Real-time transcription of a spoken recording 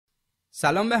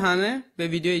سلام به همه، به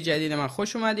ویدیوی جدید من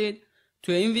خوش اومدید.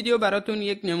 توی این ویدیو براتون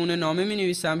یک نمونه نامه می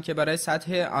نویسم که برای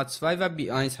سطح A2 و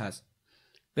B1 هست.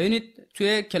 ببینید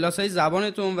توی کلاس‌های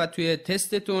زبانتون و توی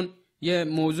تستتون یه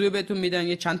موضوع بهتون میدن،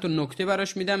 یه چند تا نکته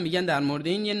براش میدن، میگن در مورد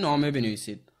این یه نامه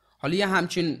بنویسید. حالا یه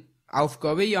همچین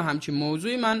aufgabe یا همچین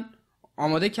موضوعی من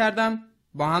آماده کردم،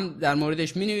 با هم در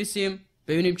موردش می نویسیم،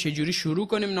 ببینیم چه جوری شروع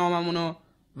کنیم ناممونو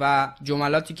و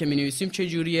جملاتی که می نویسیم چه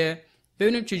جوریه،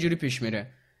 ببینیم چه جوری پیش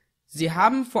میره. Sie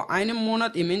haben vor einem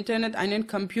Monat im Internet einen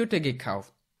Computer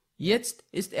gekauft. Jetzt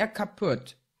ist er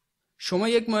kaputt. شما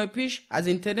یک ماه پیش از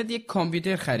اینترنت یک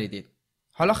کامپیوتر خریدید.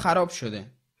 حالا خراب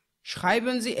شده.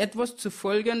 Schreiben Sie etwas zu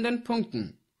folgenden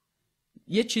Punkten.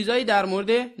 یه چیزایی در مورد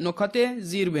نکات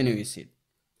زیر بنویسید.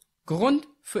 Grund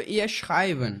für Ihr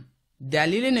Schreiben.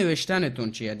 دلیل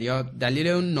نوشتنتون چیه؟ یا دلیل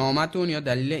اون نامتون یا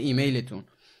دلیل ایمیلتون.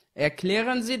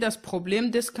 Erklären Sie das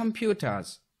Problem des Computers.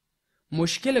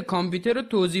 مشکل کامپیوتر رو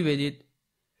توضیح بدید.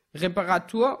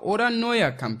 Reparatur oder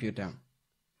neuer Computer.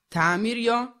 تعمیر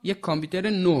یا یک کامپیوتر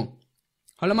نو.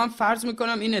 حالا من فرض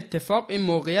میکنم این اتفاق، این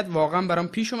موقعیت واقعا برام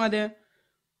پیش اومده.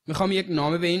 میخوام یک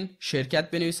نامه به این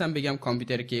شرکت بنویسم، بگم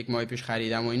کامپیوتری که یک ماه پیش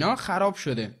خریدم و اینا خراب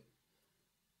شده.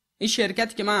 این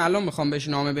شرکتی که من الان میخوام بهش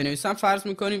نامه بنویسم، فرض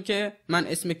میکنیم که من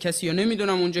اسم کسی رو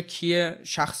نمیدونم اونجا کیه،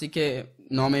 شخصی که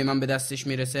نامه من به دستش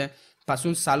میرسه. پس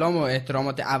اون سلام و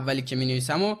احترامات اولی که می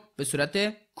نویسم و به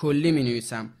صورت کلی می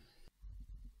نویسم.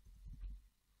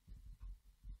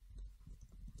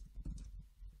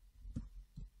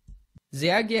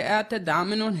 Sehr geehrte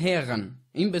Damen und Herren.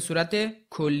 این به صورت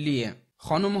کلیه.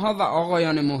 خانم ها و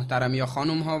آقایان محترم یا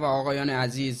خانم ها و آقایان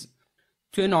عزیز.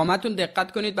 توی نامتون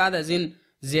دقت کنید، بعد از این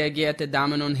Sehr geehrte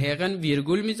Damen und Herren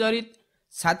ویرگول میذارید،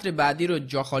 سطر بعدی رو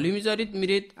جا خالی میذارید،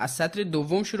 میرید از سطر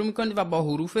دوم شروع میکنید و با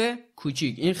حروف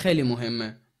کوچیک. این خیلی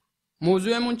مهمه.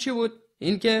 موضوعمون چی بود؟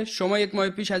 این که شما یک ماه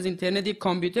پیش از اینترنت یک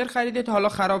کامپیوتر خریدید، حالا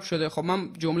خراب شده. خب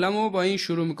من جمله‌مو با این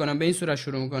شروع میکنم، به این صورت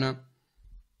شروع میکنم.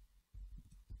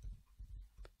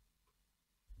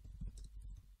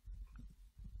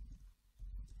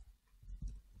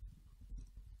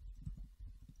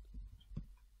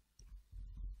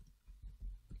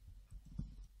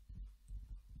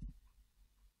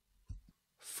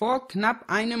 Vor knapp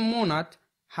einem Monat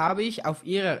habe ich auf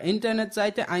ihrer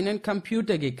Internetseite einen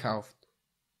Computer gekauft.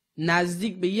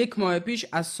 نزدیک به یک ماه پیش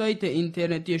از سایت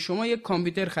اینترنتی شما یک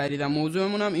کامپیوتر خریدم.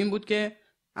 موضوعمون هم این بود که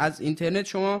از اینترنت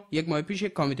شما یک ماه پیش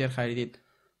یک کامپیوتر خریدید.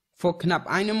 Vor knapp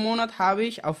einem Monat habe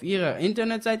ich auf ihrer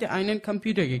Internetseite einen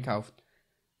Computer gekauft.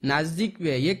 نزدیک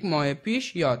به یک ماه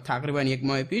پیش یا تقریبا یک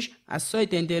ماه پیش از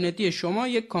سایت اینترنتی شما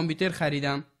یک کامپیوتر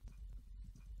خریدم.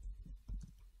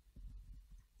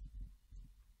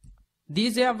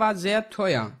 Dieser war sehr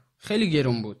teuer. خیلی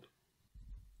گرون بود.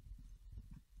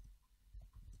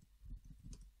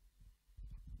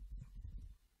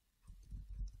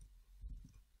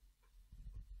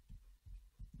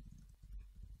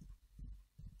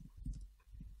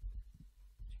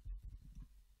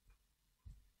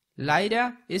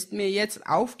 Leider ist mir jetzt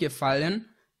aufgefallen,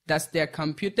 dass der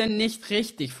Computer nicht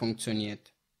richtig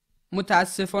funktioniert.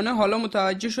 متاسفانه حالا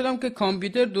متوجه شدم که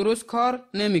کامپیوتر درست کار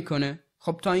نمیکنه.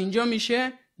 خب تا اینجا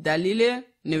میشه دلیل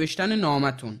نوشتن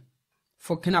نامتون.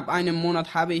 Vor knapp einem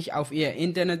Monat habe ich auf ihrer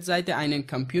Internetseite einen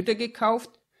Computer gekauft.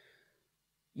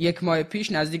 یک ماه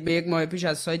پیش، نزدیک به یک ماه پیش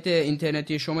از سایت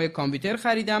اینترنتی شما یک کامپیوتر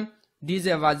خریدم.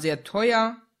 Dieser war sehr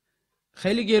teuer.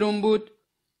 خیلی گرون بود.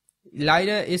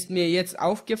 Leider ist mir jetzt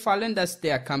aufgefallen, dass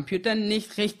der Computer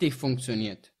nicht richtig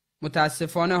funktioniert.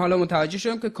 متاسفانه حالا متوجه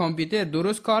شدم که کامپیوتر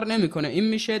درست کار نمیکنه. این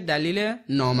میشه دلیل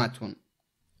نامتون.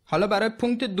 حالا برای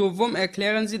پونکت دوم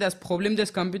erklären Sie das Problem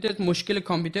des Computers. مشکل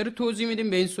کامپیوتر رو توضیح میدیم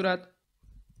به این صورت.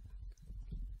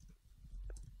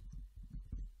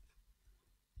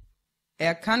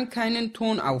 Er kann keinen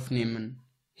Ton aufnehmen.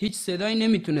 هیچ صدایی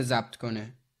نمیتونه ضبط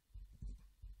کنه.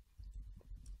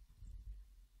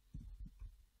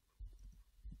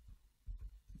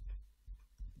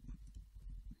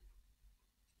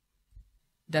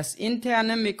 Das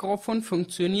interne Mikrofon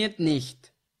funktioniert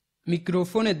nicht.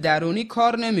 میکروفون درونی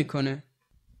کار نمیکنه.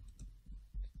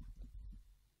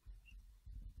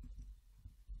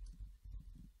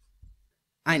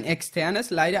 Ein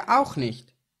externes leider auch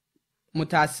nicht.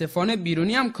 متاسفانه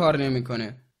بیرونی هم کار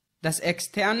نمیکنه. Das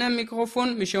externe Mikrofon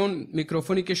میشه اون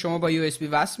میکروفونی که شما با USB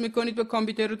وصل میکنید به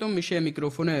کامپیوترتون، میشه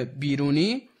میکروفون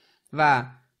بیرونی، و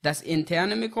das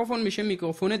interne Mikrofon میشه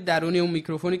میکروفون درونی، اون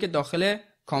میکروفونی که داخل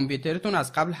کامپیوترتون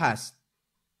از قبل هست.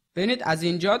 ببینید از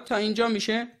اینجا تا اینجا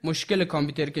میشه مشکل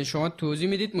کامپیوتر که شما توضیح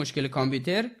میدید مشکل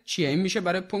کامپیوتر چیه. این میشه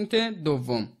برای پونکت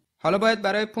دوم. حالا باید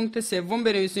برای پونکت سوم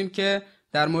بنویسیم که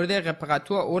در مورد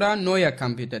Reparatur oder neuer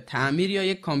Computer، تعمیر یا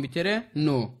یک کامپیوتر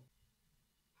نو.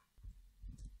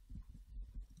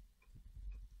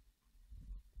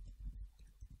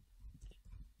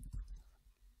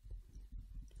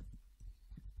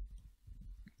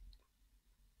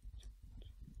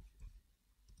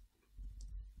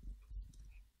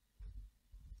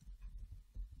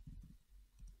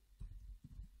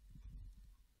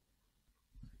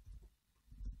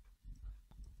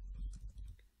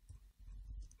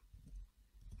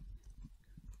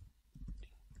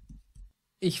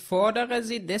 Ich fordere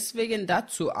Sie deswegen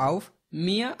dazu auf,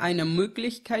 mir eine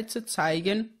Möglichkeit zu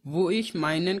zeigen, wo ich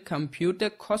meinen Computer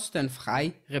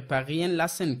kostenfrei reparieren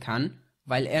lassen kann,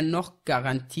 weil er noch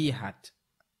Garantie hat.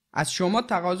 از شما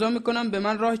تقاضا میکنم به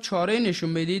من راه چاره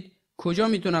نشون بدید کجا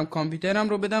میتونم کامپیوترم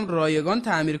رو بدم رایگان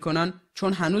تعمیر کنن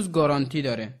چون هنوز گارانتی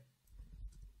داره.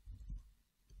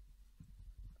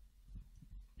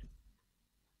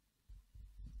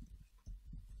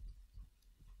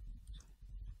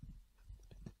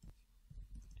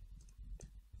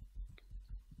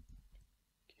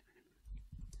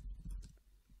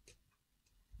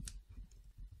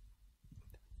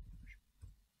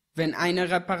 Wenn eine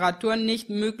Reparatur nicht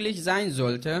möglich sein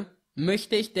sollte,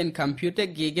 möchte ich den Computer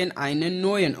gegen einen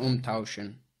neuen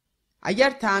umtauschen. اگر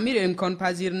تعمیر امکان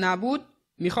پذیر نبود،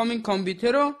 میخوام این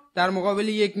کامپیوتر رو در مقابل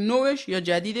یک نوش یا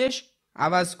جدیدش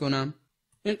عوض کنم.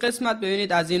 این قسمت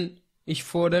ببینید از این ich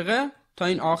fordere تا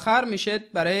این آخر میشه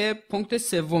برای پونکت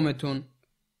سومتون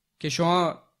که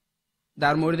شما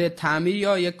در مورد تعمیر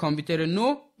یا یک کامپیوتر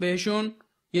نو بهشون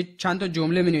یه چند تا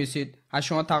جمله می نویسید. از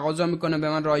شما تقاضا میکنه به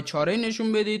من راه چاره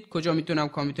نشون بدید کجا میتونم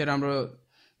کامپیوترم رو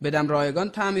بدم رایگان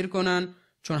تعمیر کنن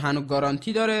چون هنوز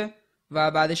گارانتی داره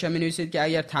و بعدش هم می نویسید که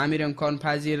اگر تعمیر امکان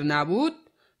پذیر نبود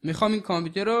میخوام این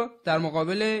کامپیوتر رو در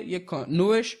مقابل یک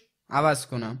نوش عوض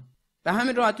کنم. به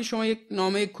همین راحتی شما یک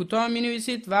نامه کوتاه می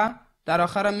نویسید و در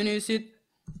آخر هم می نویسید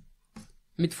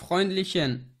mit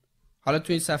freundlichen. حالا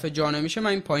تو این صفحه جا نمیشه، من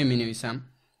این پایین می نویسم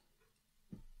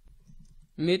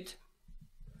mit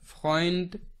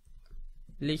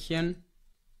freundlichen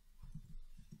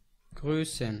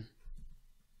Grüßen.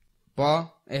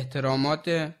 با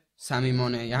احترامات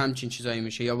صمیمانه یا همچین چیزایی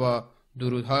میشه، یا با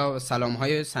درودها و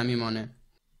سلامهای صمیمانه.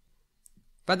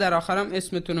 و در آخرم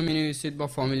اسمتون رو می نویسید با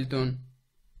فامیلتون.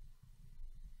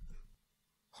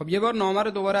 خب یه بار نامه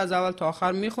رو دوباره از اول تا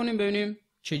آخر میخونیم ببینیم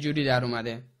چه جوری در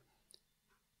اومده.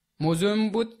 موضوع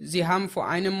بود Sie haben vor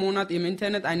einem Monat im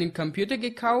Internet einen Computer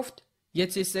gekauft,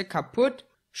 jetzt ist er kaputt.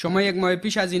 شما یک ماه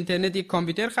پیش از اینترنت یک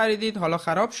کامپیوتر خریدید، حالا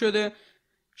خراب شده.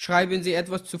 schreiben Sie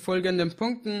etwas zu folgenden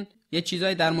Punkten. یه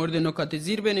چیزایی در مورد نکات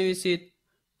زیر بنویسید.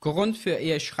 Grund für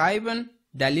Ihr Schreiben.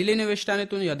 دلیل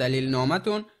نوشتنتون یا دلیل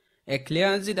نامتون.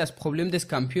 Erklären Sie das Problem des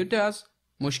Computers.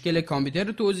 مشکل کامپیوتر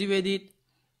رو توضیح بدید.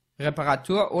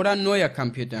 Reparatur oder neuer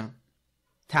Computer.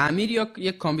 تعمیر یا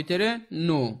یک کامپیوتر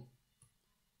نو.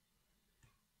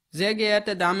 Sehr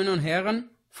geehrte Damen und Herren,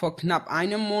 vor knapp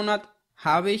einem Monat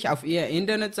habe ich auf Ihrer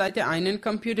Internetseite einen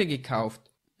Computer gekauft.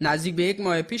 نزدیک به یک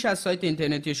ماه پیش از سایت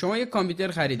اینترنتی شما یک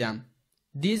کامپیوتر خریدم.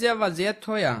 Dieser war sehr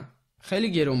teuer.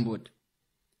 خیلی گرون بود.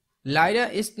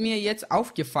 Leider ist mir jetzt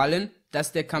aufgefallen,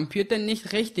 dass der Computer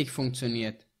nicht richtig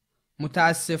funktioniert.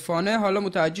 متاسفانه حالا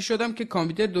متوجه شدم که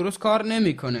کامپیوتر درست کار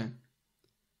نمیکنه.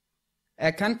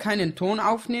 Er kann keinen Ton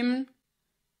aufnehmen.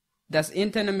 Das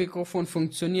interne Mikrofon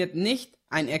funktioniert nicht.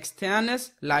 Ein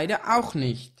externes leider auch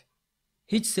nicht.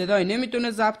 هیچ صدایی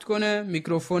نمیتونه ضبط کنه.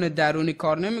 میکروفون درونی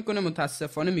کار نمیکنه.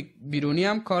 متاسفانه بیرونی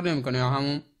هم کار نمیکنه، یا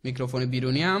همون میکروفون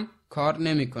بیرونی هم کار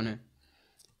نمیکنه.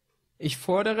 Ich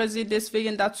fordere Sie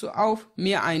deswegen dazu auf,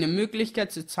 mir eine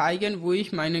Möglichkeit zu zeigen, wo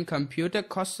ich meinen Computer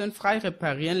kostenfrei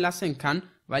reparieren lassen kann,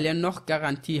 weil er noch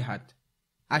Garantie hat.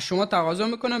 از شما تقاضا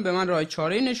میکنم به من راه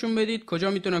چاره‌ای نشون بدید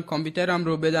کجا میتونم کامپیوترم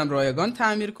رو بدم رایگان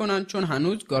تعمیر کنن چون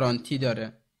هنوز گارانتی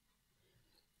داره.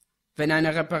 Wenn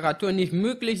eine Reparatur nicht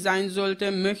möglich sein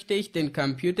sollte, möchte ich den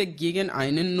Computer gegen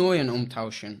einen neuen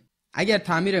umtauschen. اگر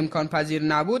تعمیر امکان پذیر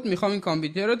نبود میخوام این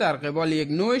کامپیوتر رو در قبال یک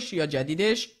نوش یا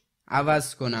جدیدش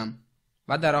عوض کنم.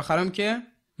 و در آخرم که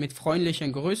mit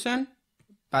freundlichen Grüßen،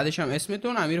 بعدش هم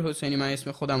اسمتون امیر حسینی، من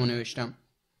اسم خودم رو نوشتم.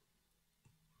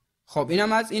 خب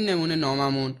اینم از این نمونه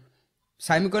ناممون.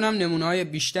 سعی میکنم نمونه های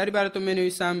بیشتری براتون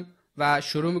بنویسم و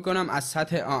شروع میکنم از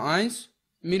سطح A1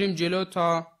 میریم جلو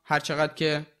تا هر چقدر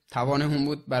که توانمون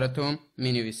بود براتون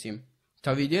مینویسیم.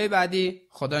 تا ویدیوی بعدی،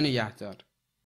 خدا نگهدار.